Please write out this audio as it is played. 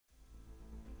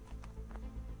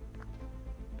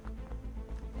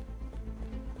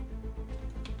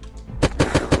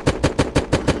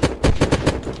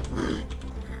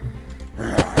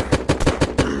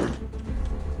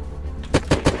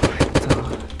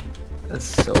That's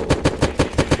so...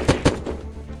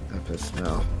 That pissed me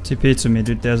off. TP to me,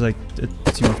 dude. There's like a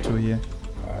team of 2 here.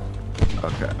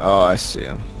 Okay. Oh, I see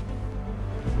him.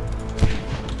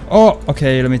 Oh,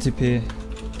 okay. Let me TP.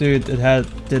 Dude,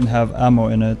 it didn't have ammo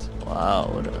in it. Wow,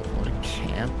 what a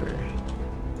camper.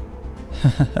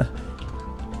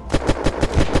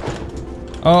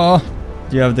 Oh,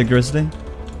 do you have the grizzly?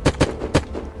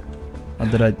 Or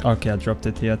did I? Okay, I dropped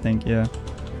it here. I think. Yeah.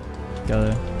 Got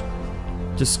it.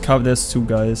 Just cover. There's 2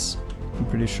 guys. I'm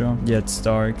pretty sure. Yeah, it's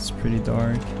dark. It's pretty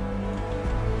dark.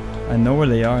 I know where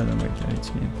they are. Then wait, it's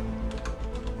here.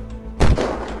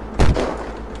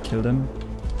 Kill them.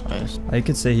 Nice. I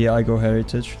could say here I go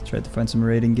heritage. Try to find some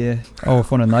raiding gear. Oh, I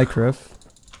found a nightcraft.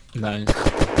 Nice.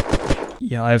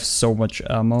 Yeah, I have so much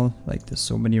ammo. Like there's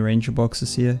so many ranger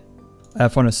boxes here. I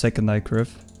found a second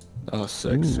nightcraft. Oh,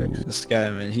 sick. This guy,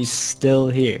 man, he's still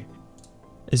here.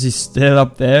 Is he still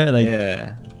up there? Like,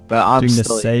 yeah, but I'm doing the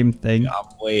still same thing. I'm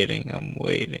waiting.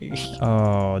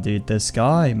 Oh, dude, this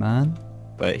guy, man.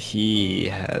 But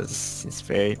he's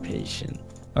very patient.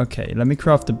 Okay, let me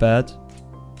craft a bed.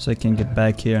 So I can get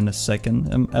back here in a second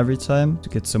every time to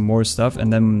get some more stuff.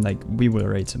 And then, like, we will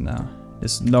raid him now.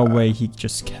 There's no way he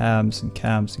just camps and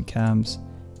camps and camps.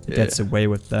 He gets away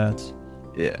with that.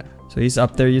 Yeah. So he's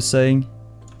up there, you're saying?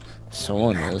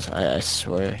 Someone is, I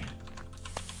swear.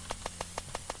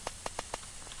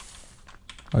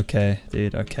 Okay,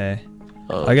 dude, okay.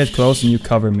 Oh, I get close and you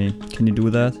cover me. Can you do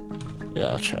that? Yeah,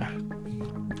 I'll try.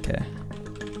 Okay.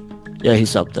 Yeah,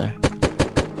 he's up there.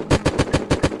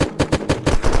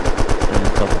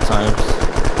 A couple times.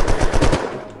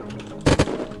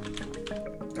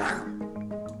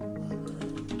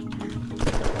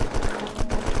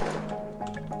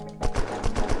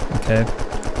 Okay.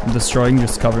 I'm destroying,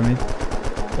 just cover me.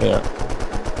 Yeah.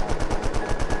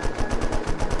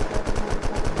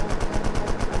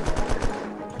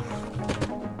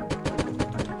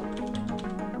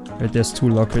 Right, there's 2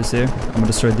 lockers here. I'm gonna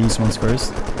destroy these ones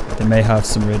first. They may have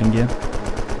some raiding gear.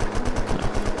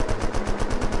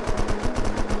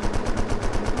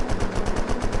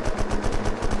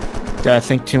 Yeah, I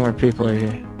think 2 more people are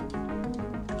here.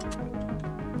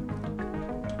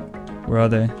 Where are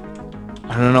they?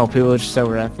 I don't know, people just said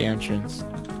we're at the entrance.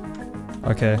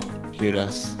 Okay. Shoot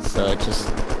us, so just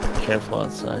careful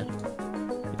outside.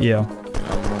 Yeah.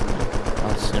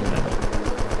 I'll soon know.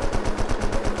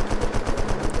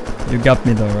 You got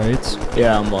me though, right?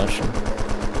 Yeah, I'm watching.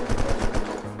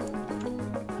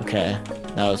 Okay,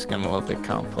 now it's getting a little bit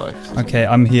complex. Okay,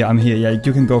 I'm here. Yeah,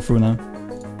 you can go through now.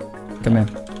 Come here.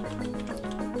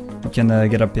 You can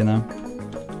get up here now.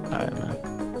 Alright, man.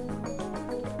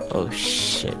 Oh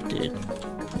shit, dude.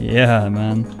 Yeah,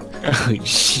 man. Oh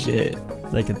shit.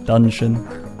 Like a dungeon.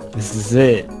 This is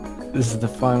it. This is the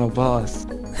final boss.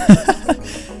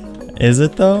 Is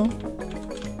it though?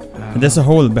 There's a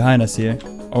hole behind us here.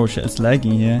 Oh shit, it's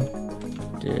lagging here.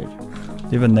 Dude. Do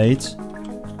you have a nade?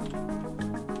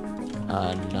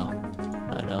 No.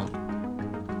 I don't.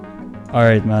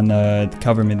 Alright, man,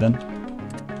 cover me then.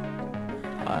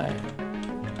 Alright.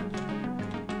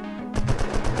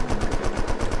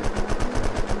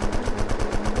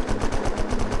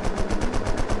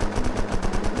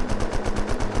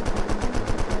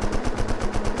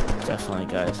 Definitely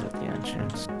guys at the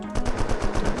entrance.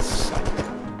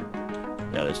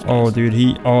 Yeah, there's Oh, guys. dude,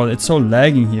 it's so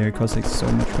lagging here because there's so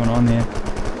much going on here.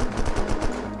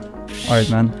 Alright,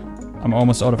 man. I'm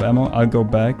almost out of ammo. I'll go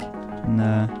back. And,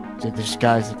 Dude, there's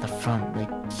guys at the front, like,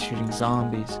 shooting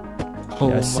zombies. Oh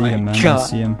yeah, I see my him, man. God. I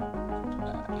see him.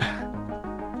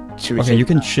 Should we Okay, you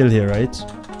can chill here, right?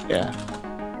 Yeah.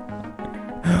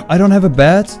 I don't have a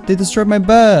bed. They destroyed my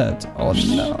bed. Oh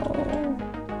no.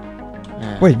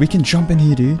 Yeah. Wait, we can jump in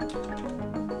here, dude.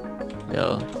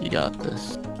 Yo, you got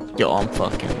this. Yo, I'm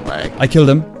fucking lag. I killed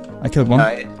him. I killed one.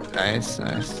 Nice.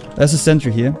 There's a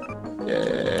sentry here.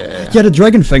 Yeah. He had a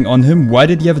dragon thing on him. Why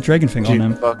did he have a dragon thing on Dude,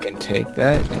 him? fucking take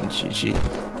that and GG.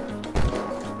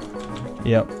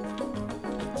 Yep.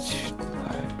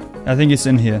 I think he's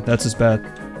in here. That's his bed.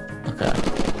 Okay.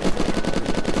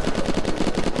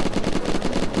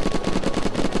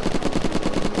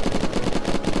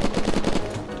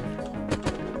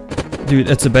 Dude,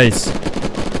 it's a base.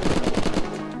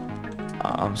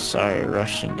 I'm sorry,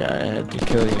 Russian guy. I had to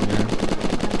kill you, man.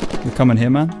 You coming here,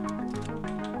 man?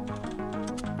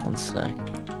 1 sec.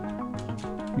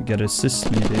 You gotta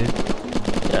assist me, dude.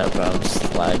 Yeah, bro, I'm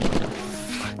sliding your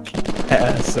fucking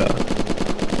ass up.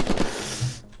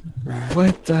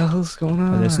 What the hell's going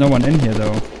on? Oh, there's no one in here,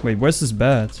 though. Wait, where's this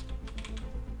bed?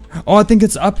 Oh, I think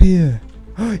it's up here.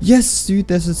 Yes, dude,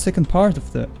 there's a second part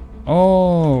of the...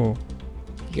 Oh.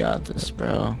 You got this,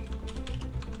 bro.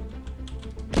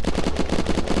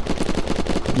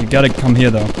 gotta come here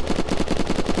though.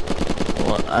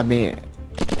 Well, I mean,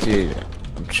 dude,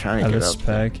 I'm trying to get Alice up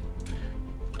there. pack.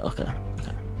 Okay.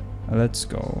 Let's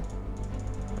go.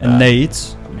 And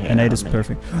Nate. And Nate is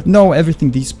perfect. No,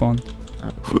 everything despawned.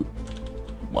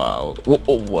 Wow.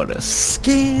 Oh, what a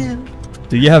scam.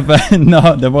 Do you have...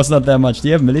 no, there was not that much. Do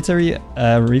you have military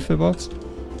refill box?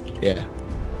 Yeah.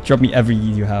 Drop me every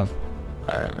you have.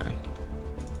 Alright, man.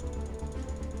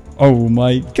 Oh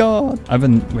my god. I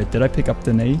haven't... Wait, did I pick up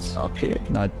the nades? Up here.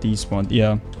 Not despawned.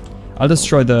 Yeah. I'll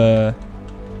destroy the...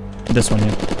 This one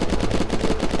here.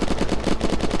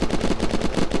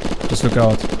 Just look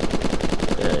out.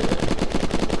 Yeah.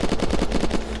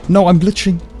 No, I'm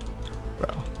glitching. Bro.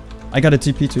 I got a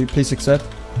TP to you. Please accept.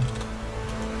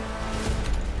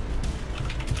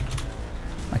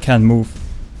 I can't move.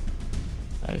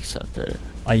 I accepted it.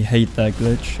 I hate that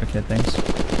glitch. Okay, thanks.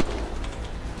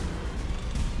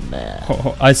 Man.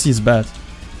 Oh, I see his bat.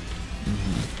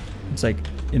 It's like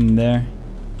in there.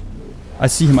 I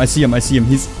see him.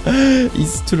 He's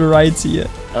he's to the right here.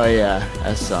 Oh yeah,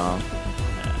 I saw him.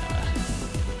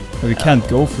 But we can't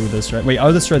go through this, right? Wait,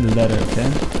 I'll destroy the ladder, okay?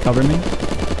 Cover me.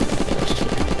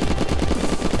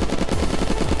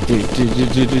 Dude.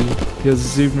 He has a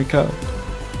super car.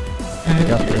 You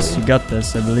got this. You got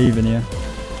this. I believe in you.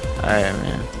 Alright,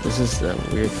 man. This is a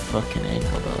weird fucking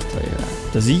angle, though, I'll tell you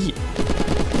that. Does he?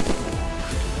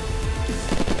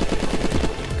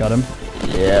 Got him.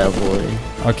 Yeah, boy.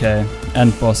 Okay.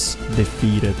 End boss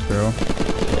defeated, bro.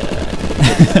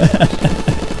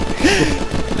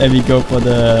 Let me go for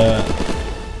the...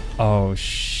 Oh,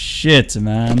 shit,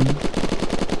 man. 2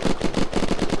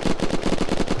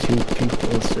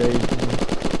 people saved me.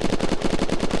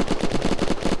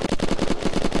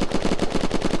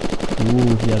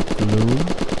 Ooh, he had blue.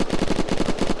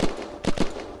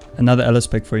 Another Alice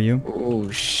pack for you.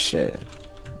 Oh, shit.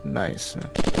 Nice, man.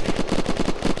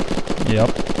 Yep.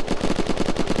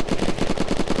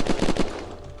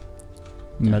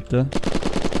 Meta.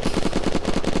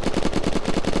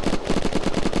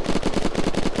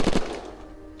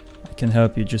 I can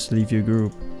help you, just leave your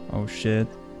group. Oh shit.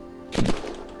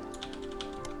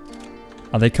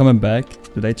 Are they coming back?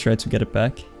 Do they try to get it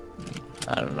back?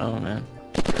 I don't know, man.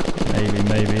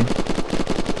 Maybe.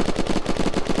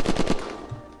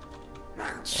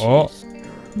 Oh,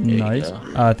 nice.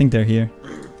 I think they're here.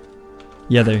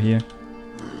 Yeah, they're here.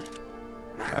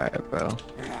 Alright, bro.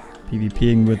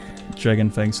 PvPing with Dragon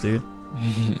Fangs, dude.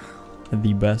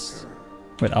 The best.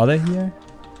 Wait, are they here?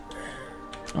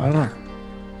 I don't know.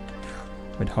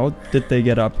 Wait, how did they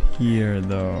get up here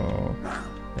though?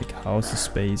 Like, how's the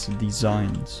space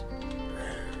designs?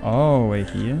 Oh, wait,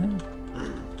 here?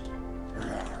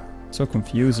 So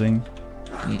confusing.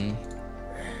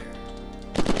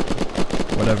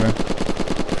 Whatever.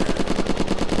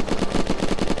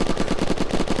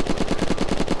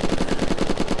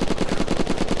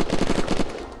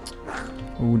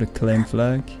 Ooh, the claim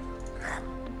flag.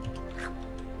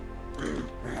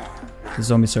 The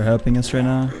zombies are helping us right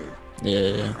now.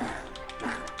 Yeah.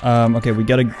 Okay, we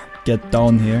gotta get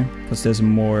down here, because there's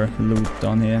more loot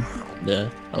down here. Yeah,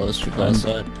 I'll just shoot that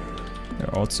side.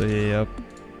 They're also here, yep.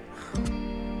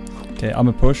 Okay,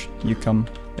 I'ma push, you come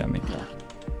get me. Yeah.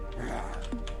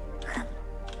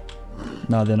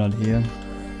 No, they're not here.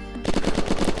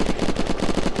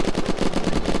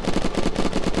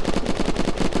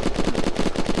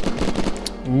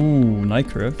 Ooh,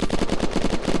 Nycrypt.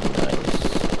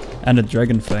 Nice. And a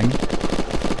Dragon Fang.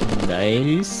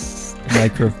 Nice.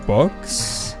 Nycrypt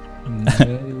box.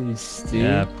 Nice, dude.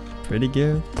 Yeah, pretty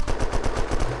good.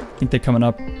 I think they're coming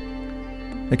up.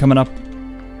 They're coming up.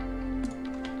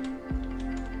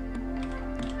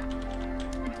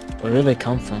 Where did they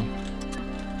come from?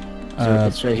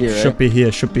 It's right here, Should be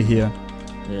here, should be here.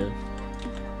 Yeah.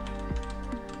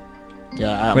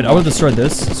 Yeah, Wait, I will destroy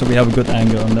this, so we have a good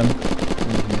angle on them.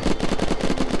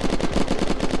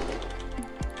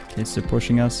 Okay, so they're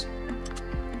pushing us.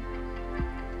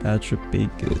 That should be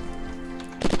good.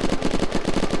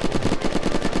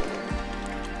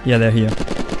 Yeah, they're here.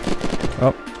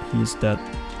 Oh, he's dead.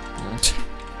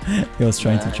 He was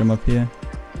trying to jump up here.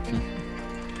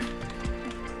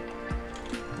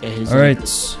 Yeah, he's Alright.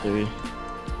 3.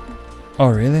 Oh,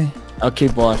 really? I'll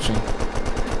keep watching.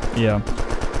 Yeah.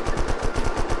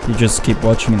 You just keep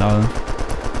watching and I'll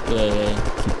Yeah.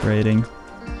 keep raiding.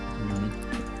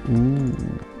 Ooh.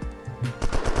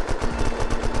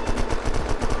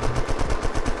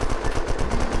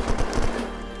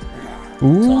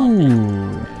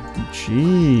 Ooh.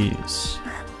 Jeez.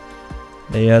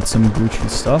 They had some Gucci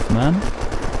stuff, man.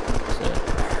 So,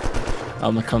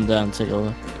 I'm gonna come down and take a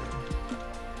look.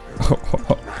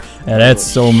 Yeah, that's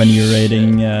so many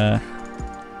raiding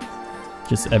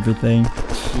Just everything.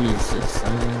 Jesus, I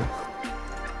mean,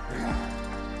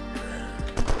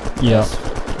 Yeah. that's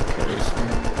fucking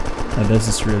crazy. Now this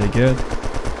is really good.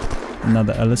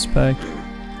 Another Ellis pack.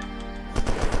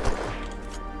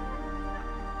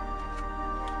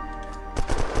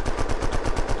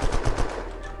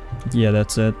 Yeah,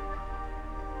 that's it.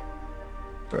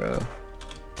 Bro.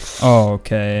 Oh,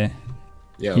 okay.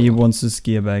 Yo. He wants his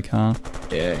gear back, huh?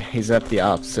 Yeah, he's at the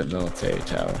opposite military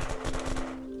tower.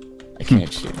 I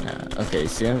can't shoot now. Okay,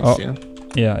 see him? Oh. See him?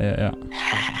 Yeah, yeah,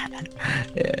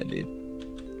 Yeah, dude.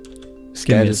 This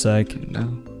Give guy me a doesn't sec. know.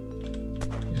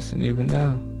 He doesn't even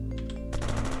know.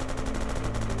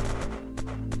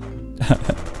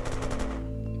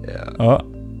 Yeah. Oh,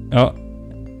 oh.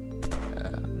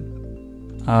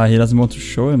 He doesn't want to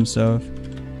show himself.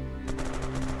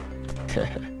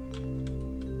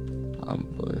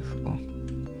 Unbelievable.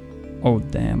 Oh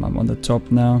damn, I'm on the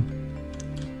top now.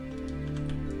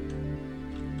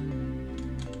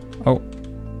 Oh.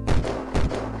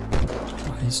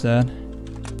 Oh, he's dead.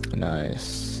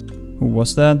 Nice. Who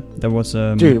was that? That was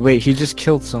Dude, wait, he just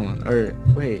killed someone. Or,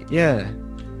 wait, yeah.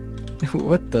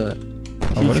 What the?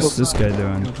 Oh, what is this guy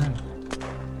doing?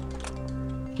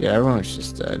 Yeah, everyone's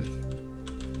just dead.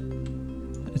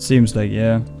 It seems like,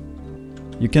 yeah.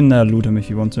 You can loot him if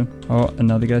you want to. Oh,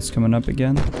 another guy's coming up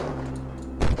again.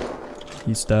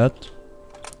 He's dead.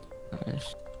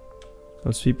 Nice.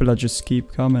 Those people are just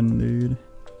keep coming, dude.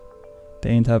 They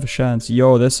ain't have a chance.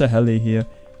 Yo, there's a heli here.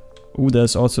 Ooh,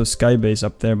 there's also a sky base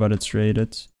up there, but it's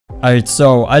raided. Alright,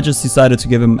 so I just decided to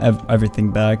give him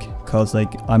everything back. Cause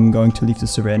like, I'm going to leave the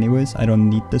server anyways. I don't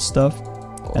need this stuff.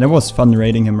 And it was fun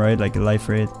raiding him, right? Like a life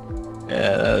raid.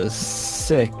 Yeah, that was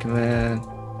sick, man.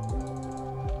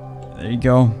 There you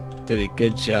go. Did a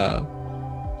good job.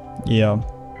 Yeah.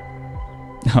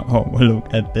 Oh,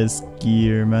 look at this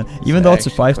gear, man. Even though it's a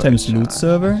 5 times loot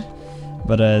server,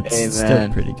 but it's still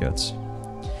pretty good.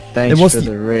 Thanks for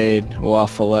the raid,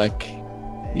 Waffleck.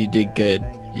 You did good.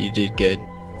 You did good.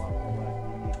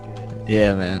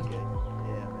 Yeah, man.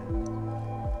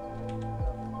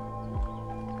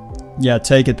 Yeah,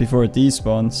 take it before it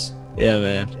despawns. Yeah,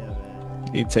 man.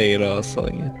 You take it all,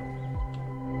 Sling it.